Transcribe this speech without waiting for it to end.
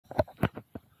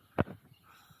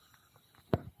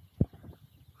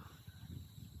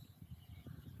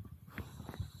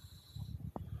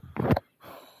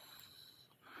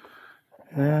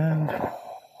And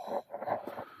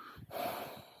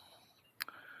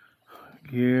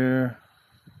gear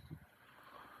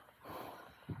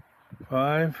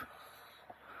 5.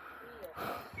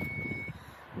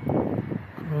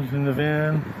 Goes in the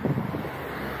van.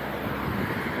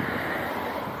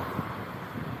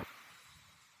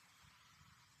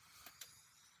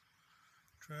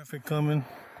 Traffic coming.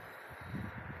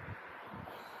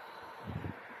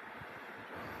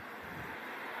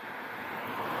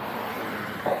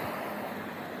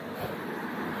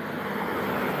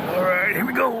 All right, here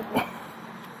we go.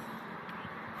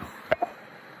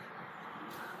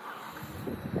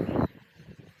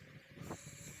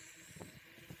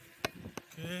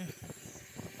 Okay.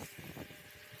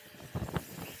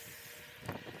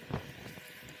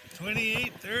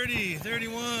 28, 30,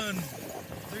 31,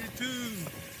 32.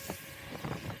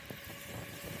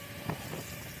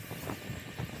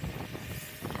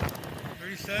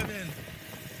 37,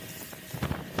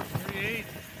 38.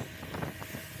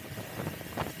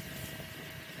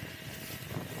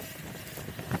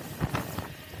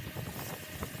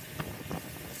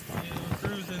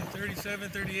 Cruising 37,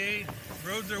 38.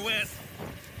 Roads are wet.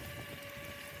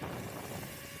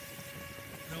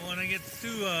 Don't want to get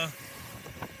too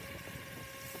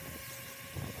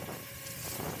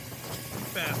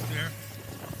fast there.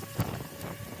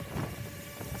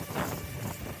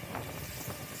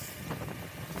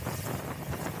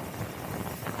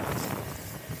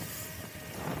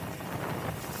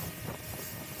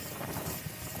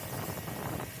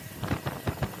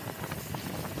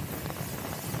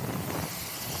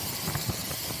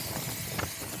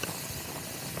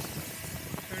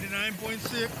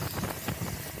 .6.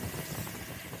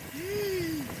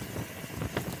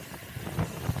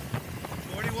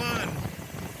 41.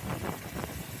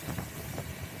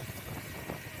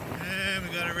 And we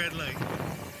got a red light.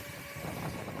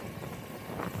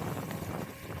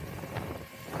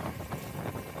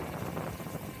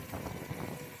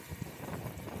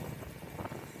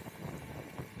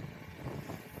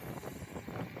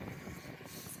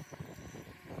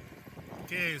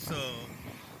 Okay, so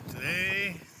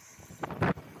today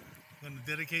I'm going to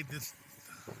dedicate this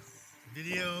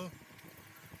video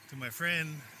to my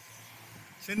friend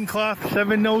Sinclaw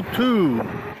 702.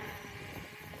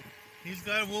 He's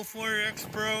got a Wolf Warrior X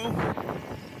Pro,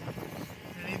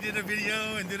 and he did a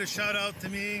video and did a shout out to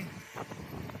me.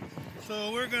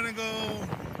 So we're gonna go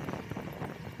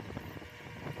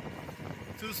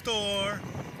to the store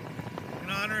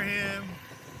and honor him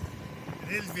in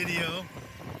his video,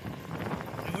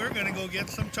 and we're gonna go get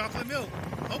some chocolate milk.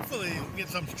 Hopefully we'll get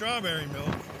some strawberry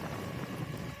milk,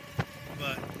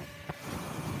 but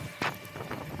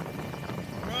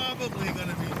probably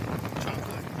gonna be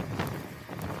chocolate.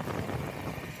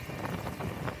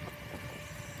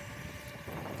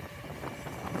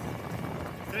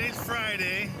 Today's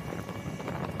Friday,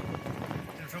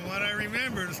 and from what I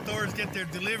remember, the stores get their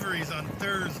deliveries on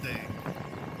Thursday.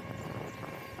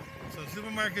 So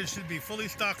supermarkets should be fully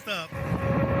stocked up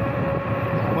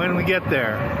when we get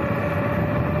there.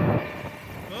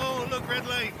 Oh, look, red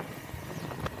light.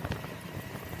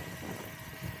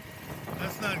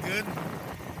 That's not good.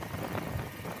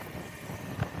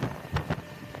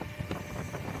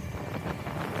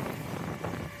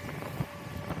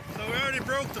 So we already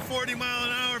broke the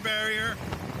 40-mile-an-hour barrier.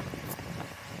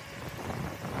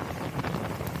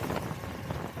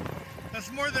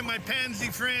 That's more than my pansy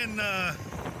friend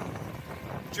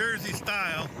Jersey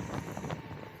style,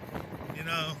 you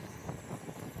know.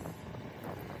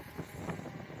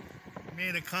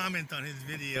 Made a comment on his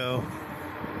video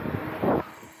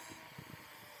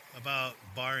about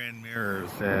bar end mirrors,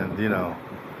 and you know,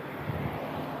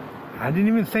 I didn't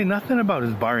even say nothing about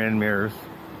his bar end mirrors.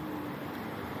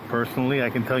 Personally,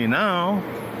 I can tell you now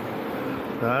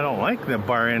that I don't like the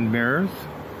bar end mirrors.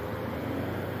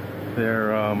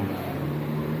 They're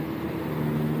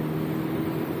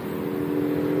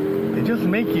they just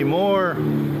make you more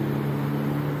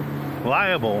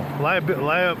liable,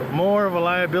 more of a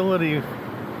liability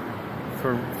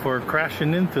for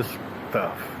crashing into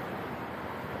stuff,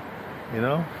 you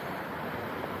know.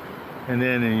 And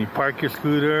then you park your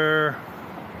scooter,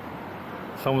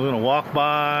 someone's gonna walk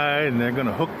by and they're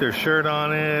gonna hook their shirt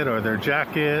on it or their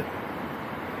jacket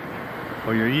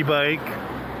or your e-bike,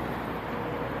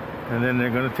 and then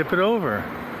they're gonna tip it over,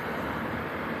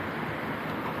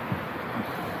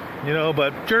 you know.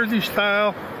 But Jersey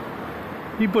style,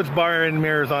 he puts bar end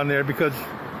mirrors on there because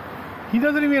he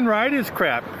doesn't even ride his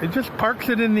crap. It just parks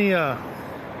it in the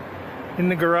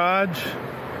garage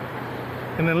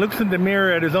and then looks in the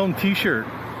mirror at his own t-shirt.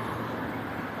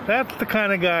 That's the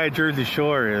kind of guy Jersey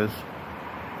Shore is,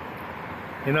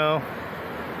 you know.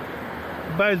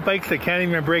 He buys bikes that can't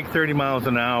even break 30 miles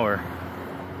an hour.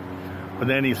 But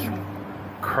then he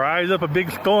cries up a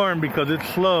big storm because it's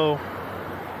slow.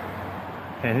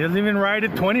 And he doesn't even ride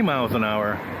at 20 miles an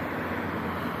hour.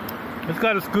 He's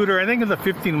got a scooter, I think it's a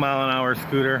 15 mile an hour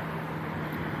scooter.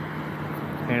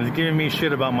 And he's giving me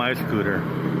shit about my scooter.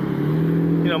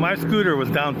 You know, my scooter was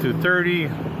down to 30.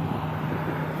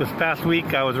 This past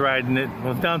week I was riding it. It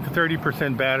was down to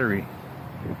 30% battery.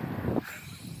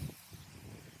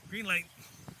 Green light.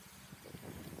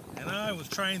 And I was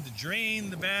trying to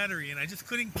drain the battery and I just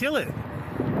couldn't kill it.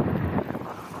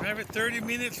 Drive it 30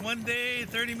 minutes one day,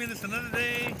 30 minutes another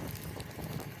day,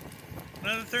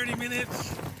 another 30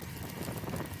 minutes.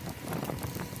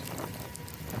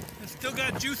 It's still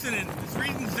got juice in it. It's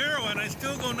reading 0 and I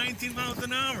still go 19 miles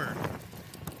an hour.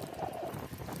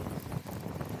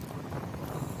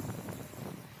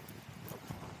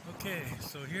 Okay,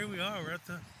 so here we are. We're at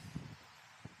the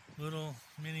little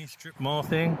mini strip mall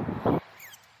thing.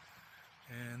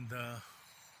 And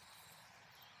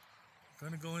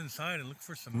gonna go inside and look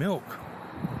for some milk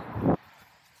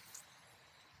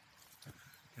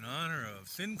in honor of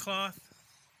Sin Cloth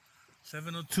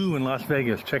 702 in Las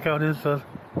Vegas. Check out his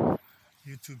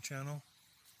YouTube channel.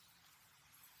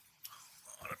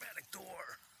 Automatic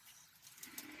door.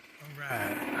 All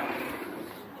right.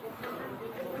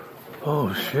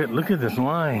 Oh shit! Look at this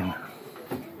line,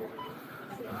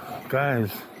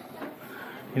 guys.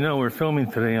 You know we're filming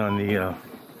today on the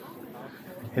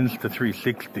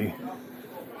Insta360.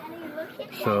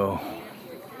 So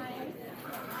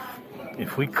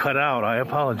if we cut out, I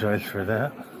apologize for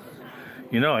that.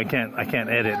 You know I can't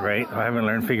edit, right? I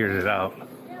haven't figured it out.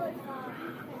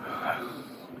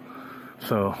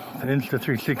 So the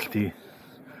Insta360,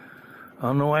 I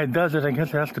don't know why it does it. I guess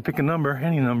it has to pick a number,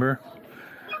 any number.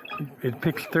 It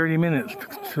picks 30 minutes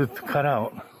to cut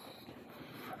out.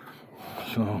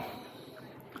 So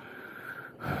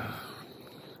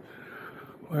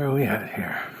where are we at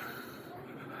here?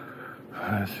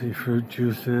 I see fruit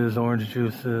juices, orange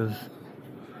juices.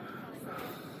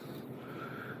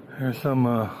 There's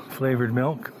some flavored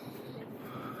milk.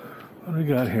 What do we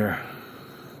got here?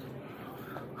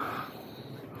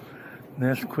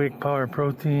 Nesquik Power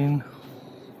Protein.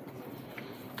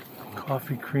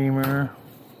 Coffee creamer.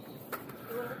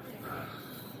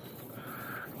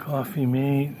 Coffee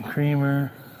Mate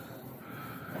creamer.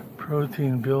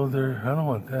 Protein builder. I don't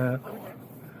want that.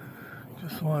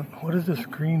 Just want, what is this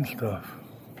green stuff?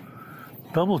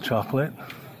 Double chocolate.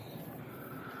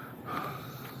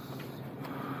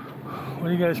 What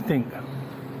do you guys think?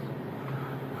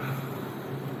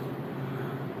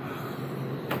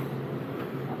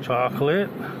 Chocolate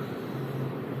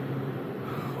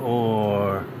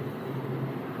or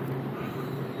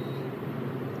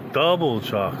double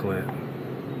chocolate?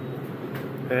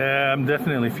 Yeah, I'm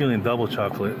definitely feeling double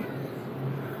chocolate.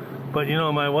 But you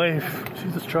know, my wife,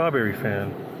 she's a strawberry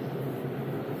fan.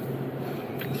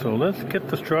 So let's get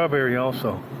the strawberry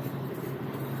also.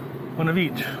 One of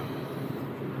each.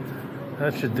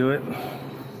 That should do it.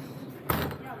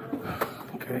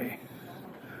 Okay.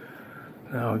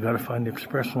 Now we gotta find the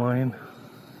express line.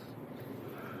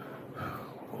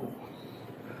 Oh.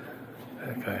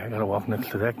 That guy, I gotta walk next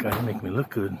to that guy to make me look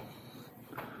good.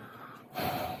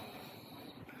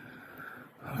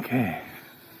 Okay.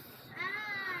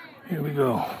 Here we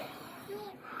go.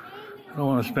 I don't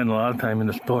want to spend a lot of time in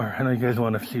the store. I know you guys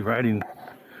want to see riding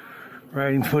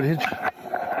footage.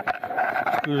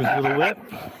 Scooter's a little wet.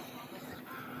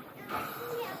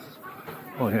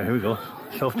 Oh yeah, here we go.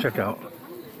 Self-checkout.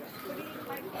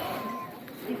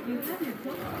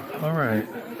 All right.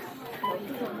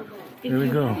 Here we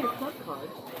go.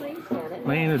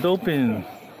 Lane is open.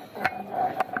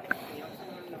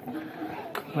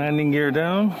 Landing gear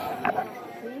down.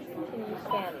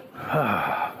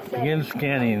 Begin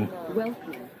scanning.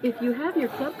 Welcome. If you have your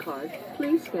club card,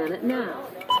 please scan it now.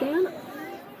 Scan.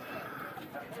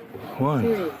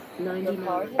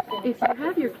 $3.99. If you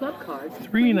have your club card,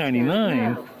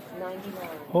 $3.99.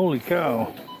 Holy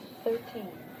cow.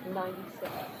 $13.96.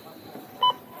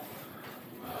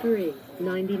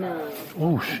 $3.99.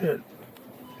 Oh shit.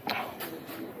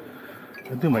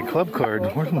 I do my club card.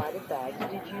 Where's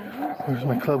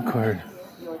my club card?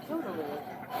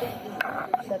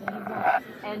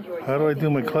 How do I do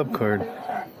my club card?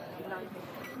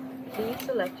 Please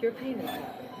select your payment method.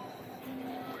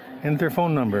 Enter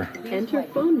phone number. Enter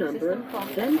phone number,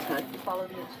 then touch. Follow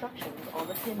the instructions on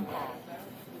the pin pad.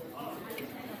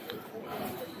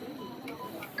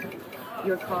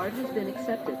 Your card has been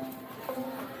accepted.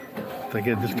 Did I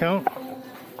get a discount?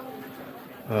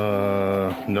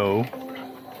 No.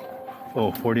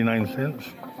 Oh, 49 cents?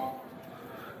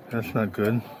 That's not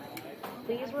good.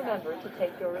 Please remember to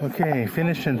take your receipt. Okay,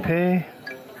 finish and pay.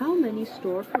 How many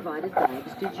store-provided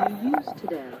bags did you use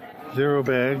today? 0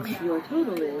 bags. Your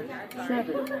total is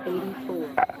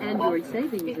 $7.84, and your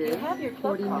savings is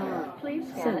 $49. Please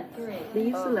scan it.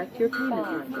 Please select your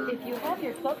payment method. If you have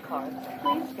your club card,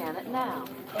 please scan it now.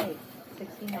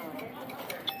 $8.69.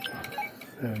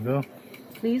 There we go.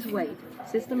 Please wait.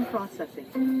 System processing.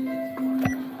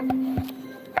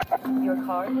 Your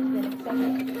card has been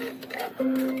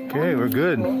accepted. Okay, we're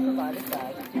good. Provided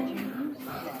bags did you use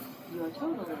today? Your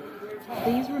total is.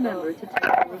 Please remember to take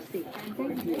the receipt.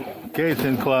 Thank you. Okay,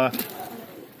 Thin Cloth.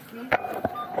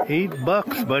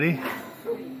 $8, buddy.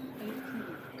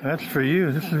 That's for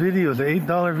you. This video is an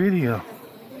 $8 video.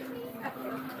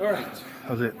 All right.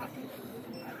 How's it?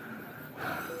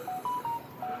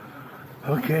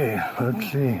 Okay,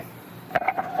 let's see.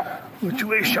 Which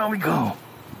way shall we go?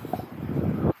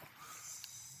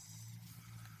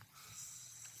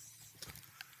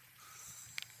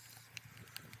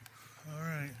 All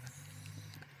right.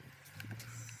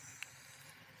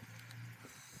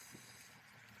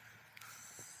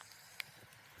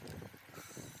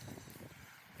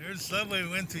 There's the subway we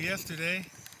went to yesterday.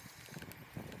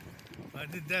 I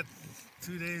did that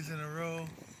 2 days in a row.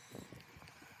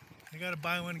 I got a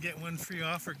buy one, get one free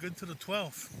offer, good to the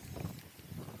 12th.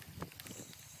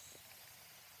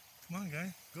 Come on,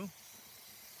 guy, go.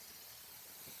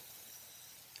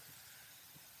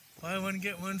 Buy one,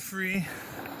 get one free.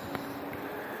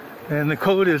 And the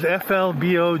code is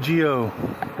FLBOGO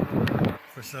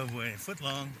for Subway, foot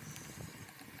long.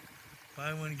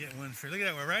 Buy one, get one free. Look at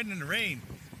that, we're riding in the rain.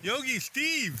 Yogi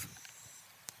Steve,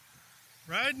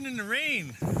 riding in the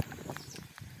rain.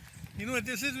 You know what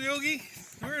this is, Yogi?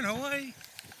 We're in Hawaii.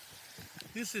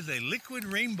 This is a liquid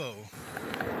rainbow.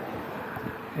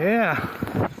 Yeah.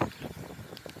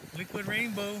 Liquid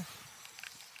rainbow.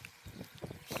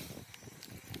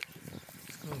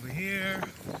 Let's go over here.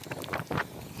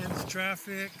 Against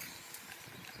traffic.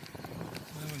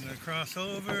 Then we're going to cross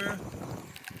over.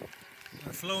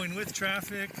 We're flowing with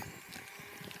traffic.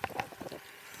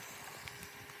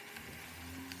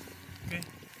 Okay.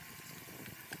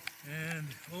 And,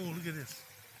 oh, look at this.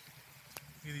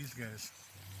 Look at these guys.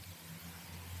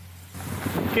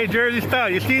 Okay, Jersey style,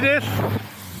 you see this?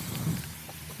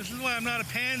 This is why I'm not a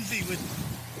pansy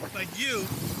like you.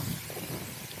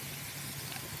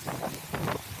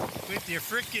 With your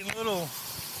freaking little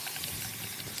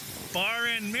bar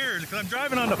end mirrors, because I'm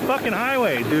driving on the fucking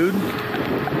highway, dude.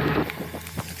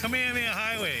 Kamehameha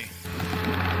Highway.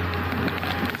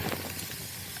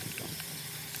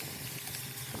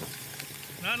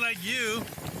 Not like you.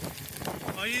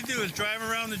 All you do is drive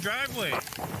around the driveway.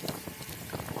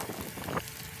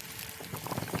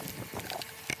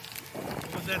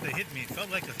 What was that hit me? It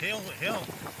felt like a hail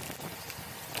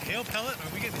pellet?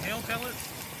 Are we getting hail pellets?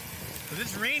 Because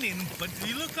it's raining, but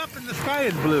you look up and the sky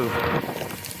is blue.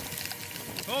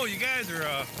 Oh, you guys are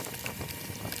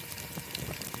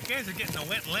getting a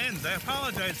wet lens. I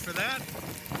apologize for that.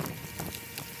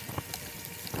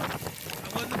 I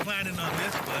wasn't planning on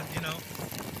this, but you know.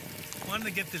 Wanted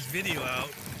to get this video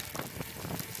out.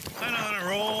 Kind of on a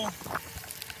roll.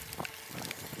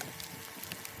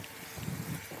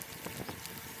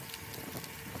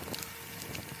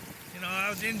 You know, I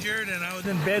was injured and I was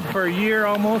in bed for a year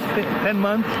almost, 10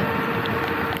 months.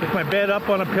 With my bed up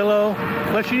on a pillow,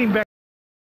 flesh eating back.